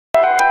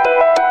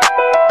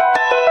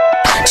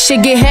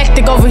Shit get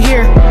hectic over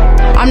here.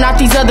 I'm not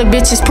these other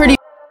bitches pretty.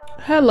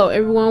 Hello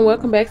everyone,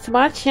 welcome back to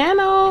my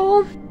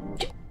channel.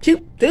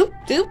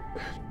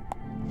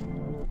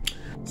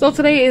 So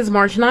today is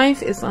March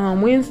 9th. It's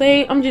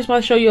Wednesday. I'm just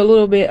about to show you a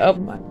little bit of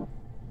my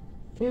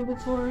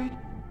inventory.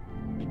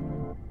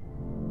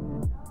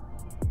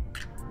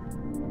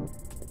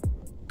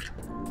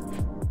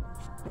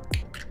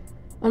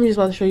 I'm just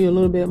about to show you a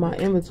little bit of my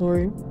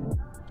inventory.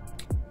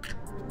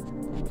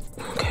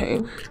 Okay.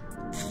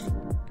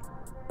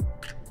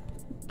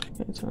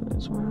 Turn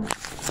this one.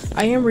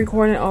 I am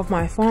recording off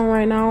my phone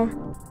right now.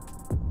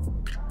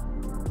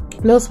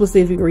 No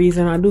specific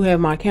reason. I do have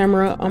my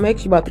camera. I'm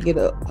actually about to get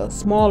a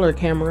smaller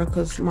camera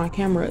because my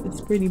camera is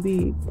pretty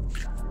big.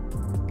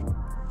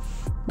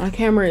 My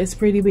camera is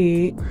pretty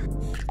big.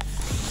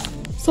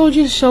 So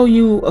just show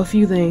you a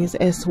few things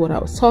as to what I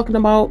was talking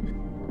about.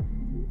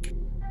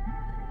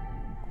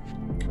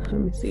 Let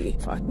me see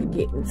if I can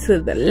get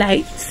into the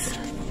lights.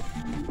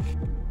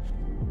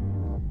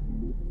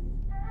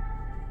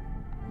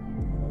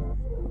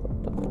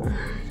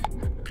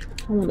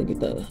 I want to get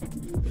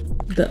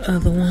the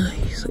other one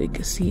so you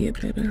can see it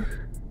better.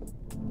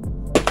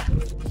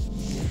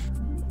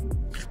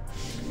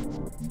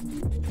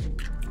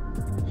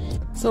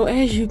 So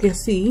as you can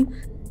see,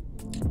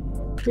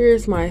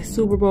 here's my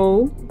Super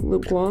Bowl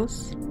lip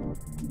gloss.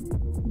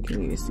 You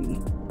can't even see.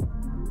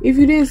 If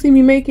you didn't see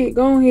me make it,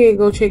 go ahead and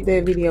go check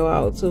that video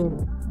out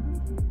too.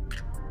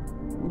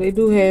 They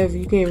do have,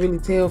 you can't really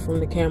tell from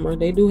the camera,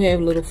 they do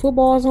have little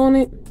footballs on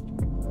it.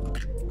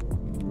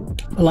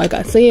 But like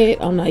I said,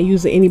 I'm not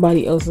using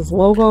anybody else's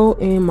logo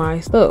in my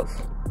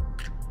stuff.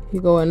 Here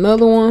go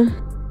another one.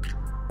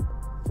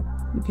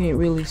 You can't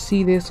really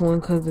see this one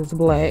because it's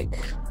black.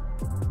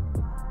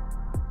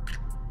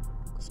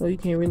 So you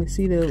can't really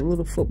see the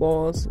little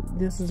footballs.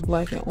 This is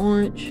black and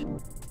orange.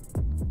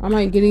 I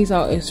might get these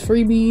out as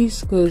freebies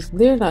because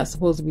they're not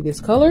supposed to be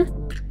this color.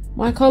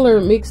 My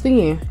color mixed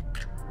in.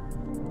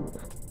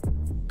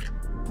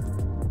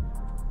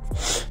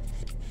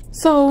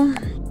 So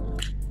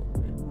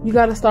you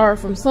gotta start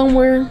from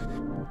somewhere.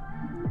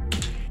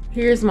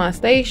 Here's my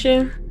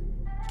station.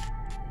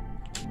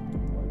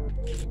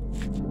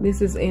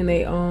 This is in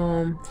a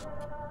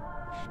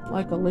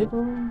like a living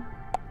room.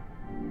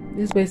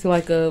 This is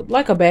basically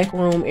like a back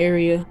room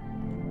area.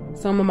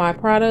 Some of my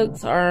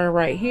products are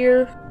right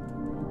here.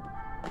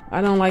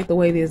 I don't like the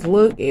way this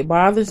look. It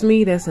bothers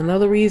me. That's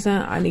another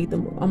reason I'm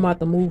about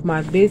to move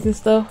my business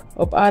stuff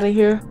up out of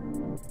here.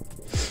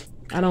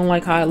 I don't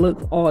like how it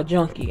looks all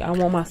junky. I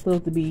want my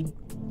stuff to be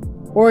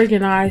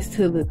organized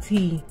to the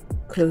T,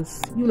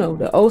 because you know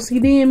the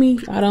OCD in me.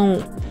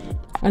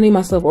 I need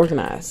my stuff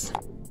organized,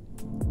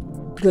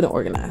 good and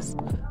organized.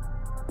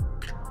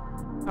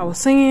 I was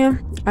saying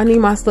I need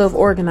my stuff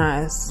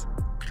organized.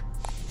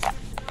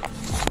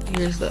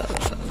 Here's the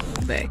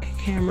back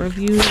camera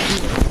view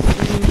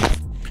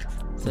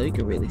so you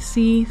can really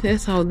see.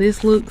 That's how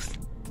this looks.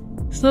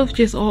 Stuff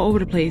just all over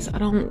the place. I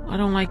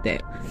don't like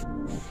that.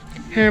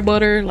 Hair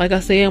butter, like I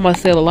said, I'm gonna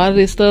sell a lot of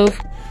this stuff.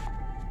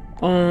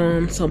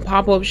 Some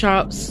pop-up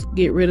shops,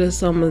 get rid of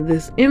some of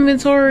this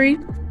inventory,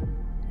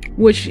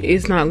 which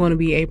is not going to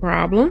be a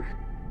problem,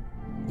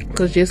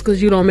 because just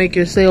because you don't make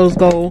your sales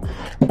go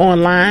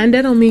online,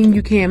 that don't mean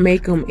you can't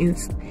make them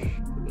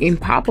in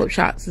pop-up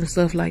shops and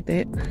stuff like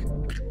that.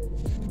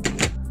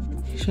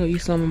 Show you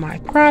some of my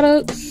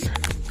products.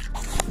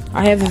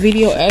 I have a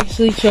video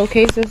actually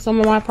showcasing some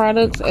of my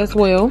products as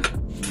well.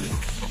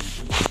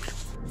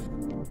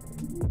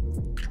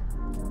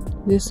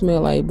 This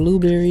smells like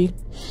blueberry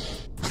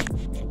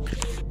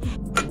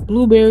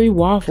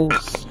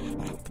waffles.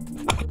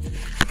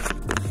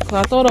 So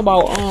I thought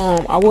about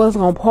I was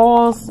gonna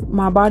pause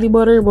my body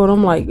butter, but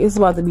I'm like, it's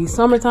about to be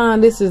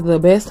summertime. This is the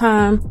best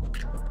time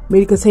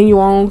me to continue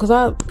on,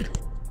 because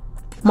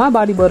my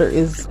body butter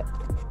is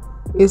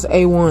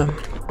A1.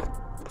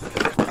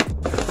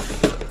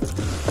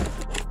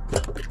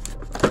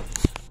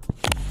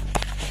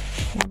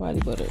 My body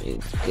butter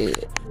is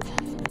good.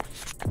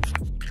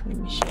 Let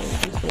me show you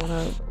this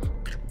one.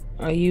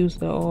 I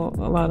used a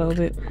lot of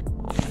it.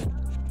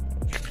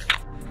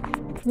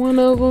 One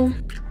of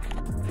them.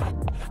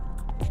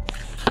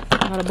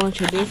 Got a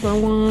bunch of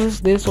different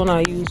ones. This one I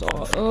use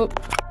all up.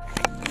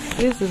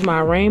 This is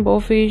my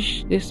rainbow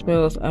fish. This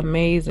smells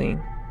amazing.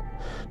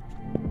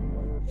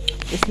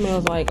 It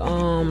smells like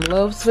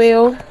love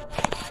spell.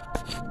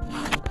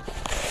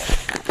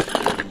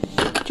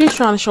 Just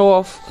trying to show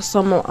off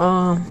some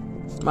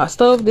of my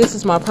stuff. This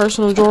is my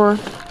personal drawer.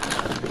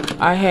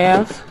 I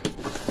have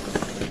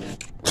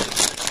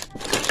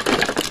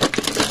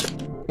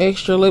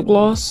extra lip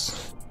gloss.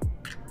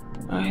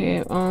 I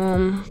had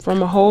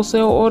from a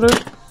wholesale order.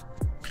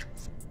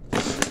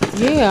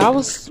 Yeah, I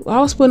was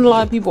putting a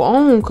lot of people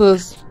on,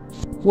 because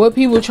what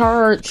people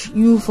charge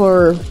you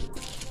for,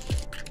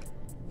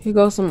 here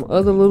goes some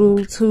other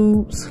little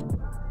tubes.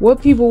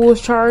 What people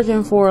was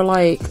charging for,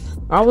 like,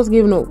 I was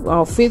giving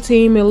out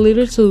 15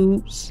 milliliter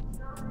tubes.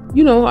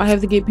 You know, I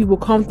have to get people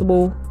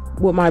comfortable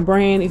with my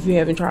brand if you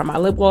haven't tried my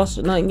lip gloss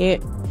or nothing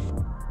yet.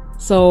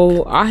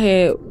 So I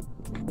had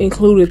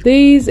included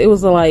these. It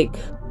was like,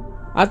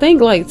 I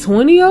think like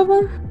 20 of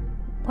them,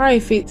 probably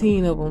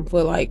 15 of them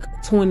for like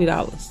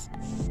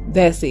 $20.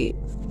 That's it.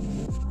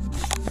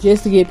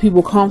 Just to get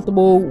people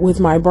comfortable with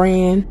my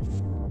brand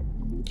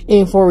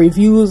and for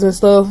reviews and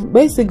stuff.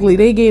 Basically,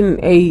 they getting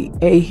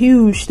a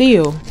huge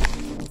steal.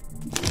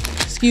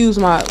 Excuse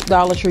my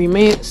Dollar Tree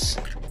mints.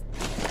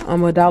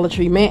 I'm a Dollar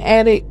Tree mint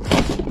addict.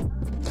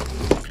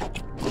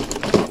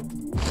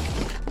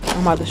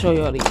 I'm about to show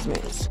y'all these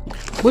mints.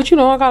 But you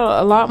know, I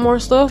got a lot more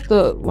stuff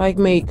to like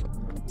make.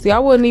 See, I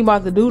wasn't even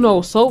about to do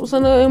no soaps or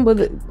nothing,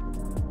 but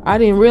I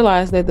didn't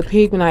realize that the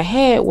pigment I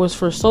had was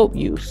for soap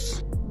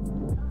use.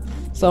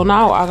 So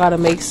now I gotta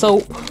make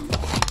soap,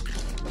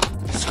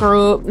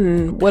 scrub,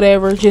 and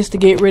whatever just to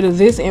get rid of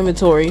this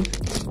inventory.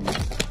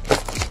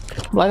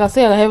 Like I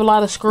said, I have a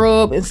lot of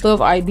scrub and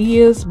stuff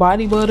ideas,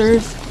 body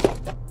butters.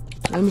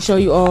 Let me show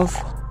you off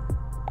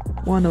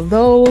one of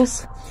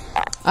those.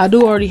 I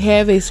do already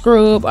have a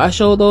scrub. I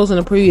showed those in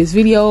a previous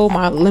video,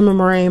 my lemon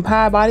meringue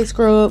pie body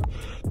scrub.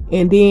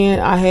 And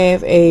then I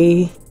have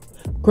a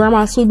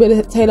grandma sweet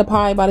potato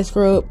pie body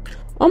scrub.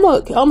 I'm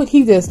gonna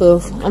keep that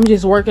stuff. I'm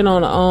just working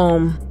on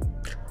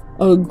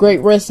a great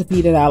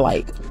recipe that I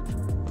like.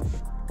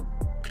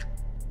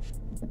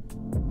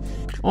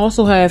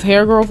 Also have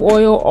hair growth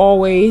oil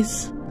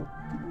always.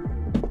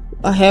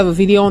 I have a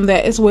video on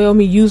that as well.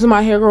 Me using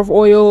my hair growth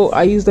oil.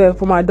 I use that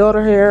for my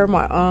daughter hair,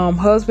 my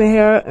husband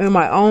hair, and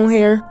my own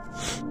hair.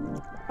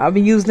 I've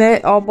been using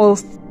that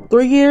almost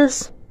 3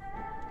 years.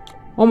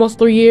 Almost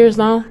 3 years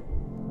now.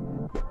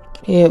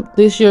 Yeah,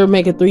 this year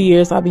making 3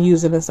 years I've been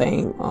using the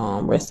same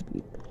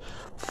recipe.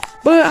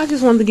 But I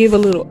just wanted to give a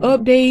little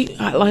update.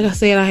 Like I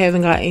said, I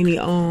haven't got any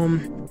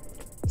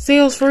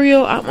sales for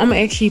real. I'm gonna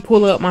actually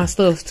pull up my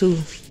stuff too.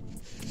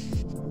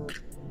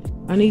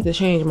 I need to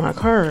change my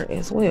card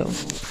as well.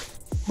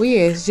 But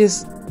yeah, it's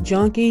just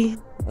junky,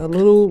 a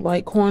little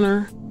like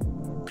corner.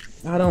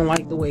 I don't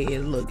like the way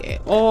it look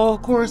at all.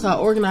 Of course, I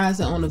organized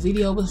it on a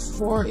video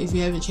before if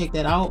you haven't checked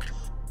that out.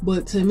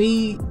 But to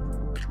me,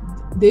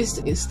 this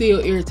it still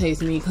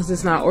irritates me because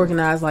it's not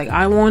organized like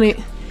I want it.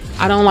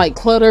 I don't like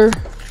clutter.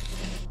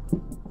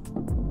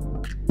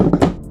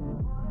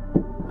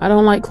 I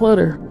don't like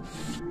clutter.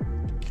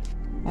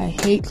 I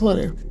hate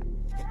clutter.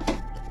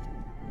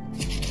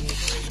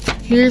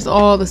 Here's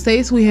all the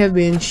states we have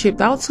been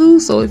shipped out to.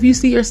 So if you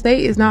see your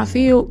state is not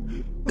filled,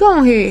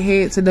 go ahead,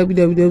 head to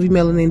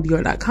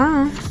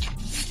www.melanindior.com.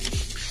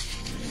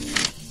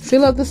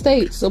 Fill up the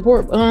state.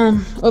 Support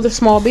other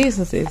small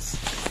businesses.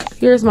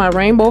 Here's my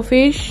rainbow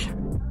fish.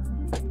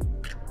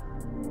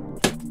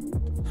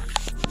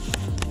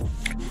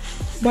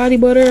 Body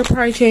butter.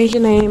 Probably change the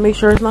name. Make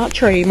sure it's not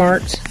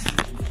trademarked.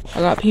 I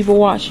got people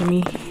watching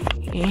me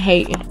and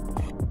hating.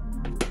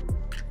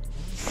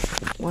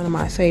 One of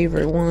my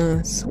favorite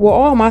ones. Well,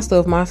 all my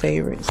stuff my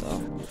favorite. So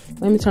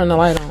let me turn the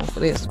light on for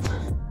this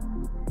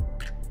one.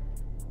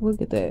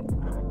 Look at that.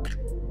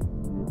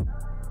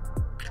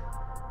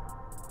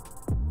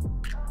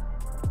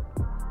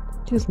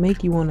 Just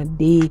make you want to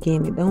dig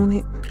in it, don't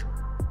it?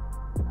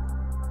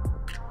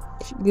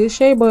 Good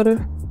shea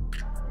butter.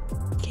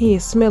 Can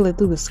you smell it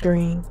through the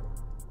screen?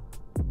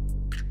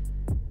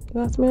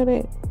 Can I smell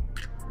that?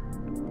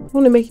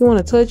 Won't it make you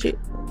want to touch it?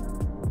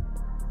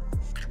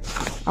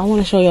 I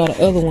want to show y'all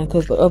the other one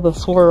because the other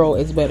swirl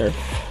is better.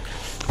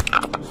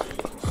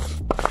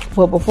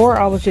 But before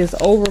I was just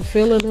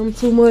overfilling them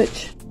too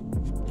much.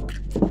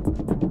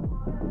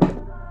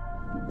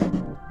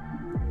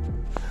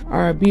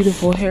 Our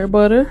beautiful hair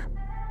butter.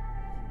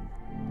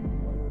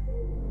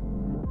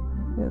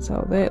 That's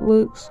how that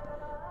looks.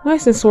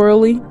 Nice and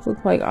swirly.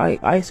 Looks like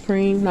ice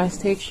cream. Nice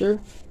texture.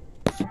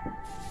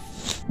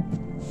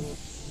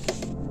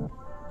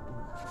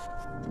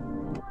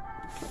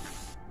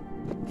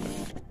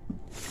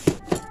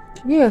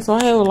 Yeah, so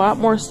I have a lot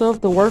more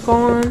stuff to work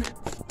on.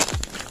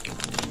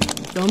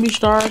 Don't be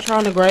started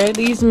trying to grab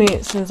these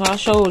mints since I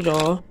showed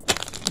y'all.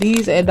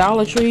 These at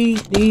Dollar Tree,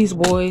 these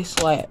boys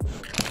slap.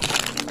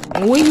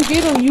 And when you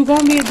get them, you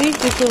gonna be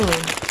addicted to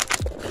them.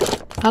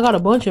 I got a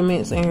bunch of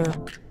mints in here.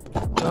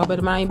 Y'all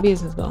better mind your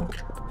business though.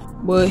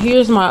 But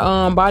here's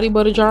my body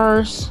butter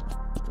jars.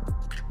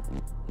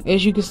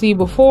 As you can see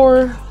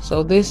before.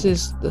 So this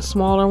is the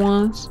smaller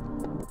ones.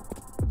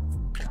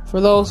 For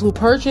those who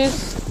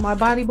purchased my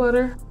body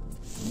butter,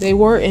 they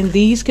were in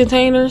these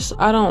containers.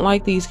 I don't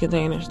like these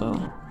containers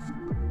though.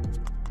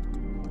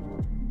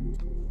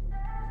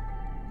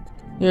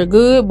 They're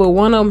good, but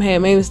one of them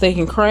had made a mistake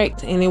and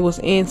cracked, and it was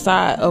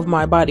inside of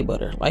my body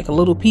butter. Like a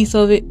little piece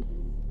of it.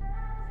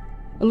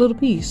 A little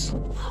piece.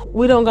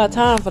 We don't got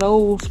time for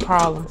those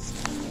problems.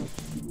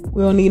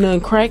 We don't need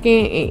nothing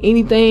cracking and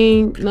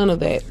anything. None of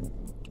that.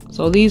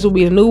 So these will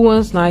be the new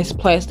ones. Nice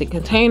plastic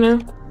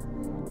container.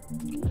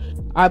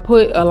 I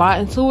put a lot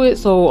into it,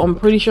 so I'm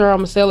pretty sure I'm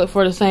gonna sell it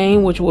for the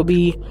same, which will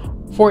be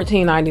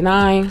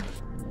 $14.99.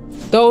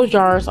 Those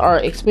jars are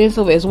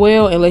expensive as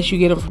well, unless you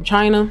get them from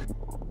China.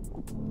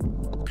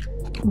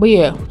 But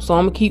yeah, so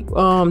I'm gonna keep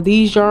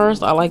these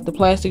jars. I like the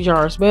plastic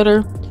jars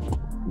better.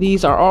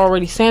 These are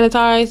already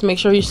sanitized. Make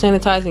sure you're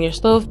sanitizing your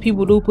stuff.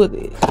 People do put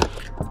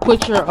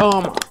your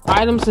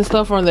items and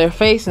stuff on their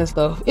face and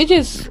stuff. It's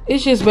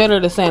just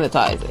better to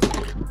sanitize it.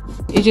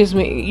 It just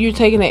means you're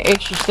taking an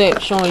extra step,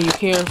 showing you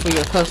care for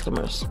your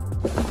customers.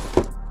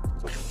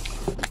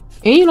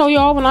 And you know,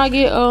 y'all, when I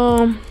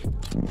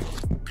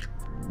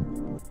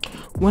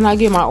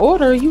get my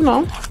order, you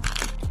know,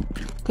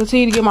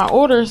 continue to get my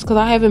orders, because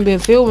I haven't been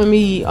filming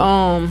me.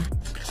 I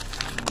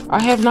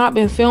have not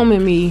been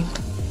filming me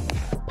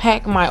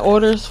pack my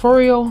orders for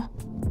real.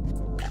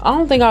 I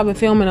don't think I've been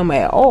filming them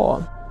at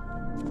all.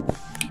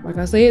 Like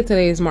I said,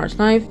 today is March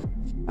 9th.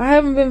 I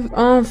haven't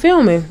been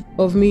filming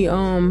of me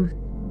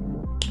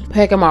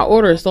packing my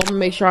orders, so I'm gonna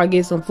make sure I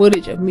get some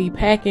footage of me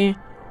packing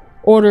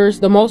orders.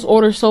 The most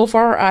orders so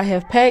far I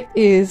have packed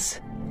is,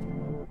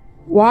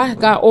 well, I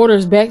got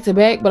orders back to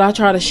back, but I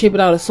try to ship it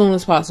out as soon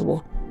as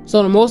possible.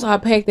 So the most I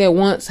packed at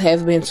once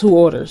have been 2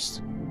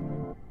 orders.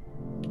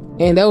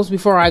 And that was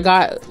before I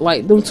got,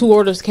 like, them 2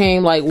 orders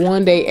came like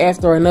one day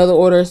after another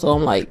order. So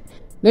I'm like,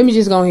 let me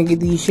just go ahead and get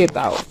these shipped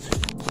out.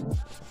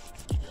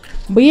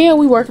 But yeah,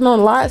 we working on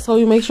a lot, so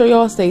you make sure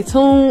y'all stay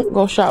tuned.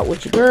 Go shop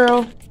with your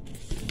girl.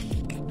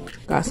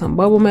 Got some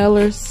bubble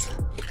mailers.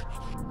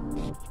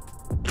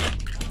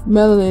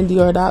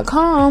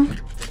 MelaninDior.com.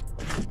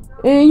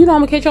 And you know,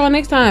 I'm gonna catch y'all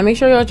next time. Make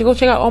sure y'all go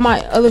check out all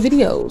my other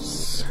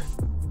videos.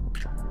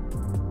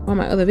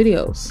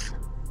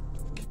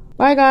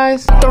 Bye,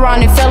 guys.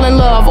 Around and fell in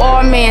love.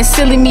 Oh man,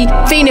 silly me,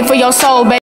 fiending for your soul, baby.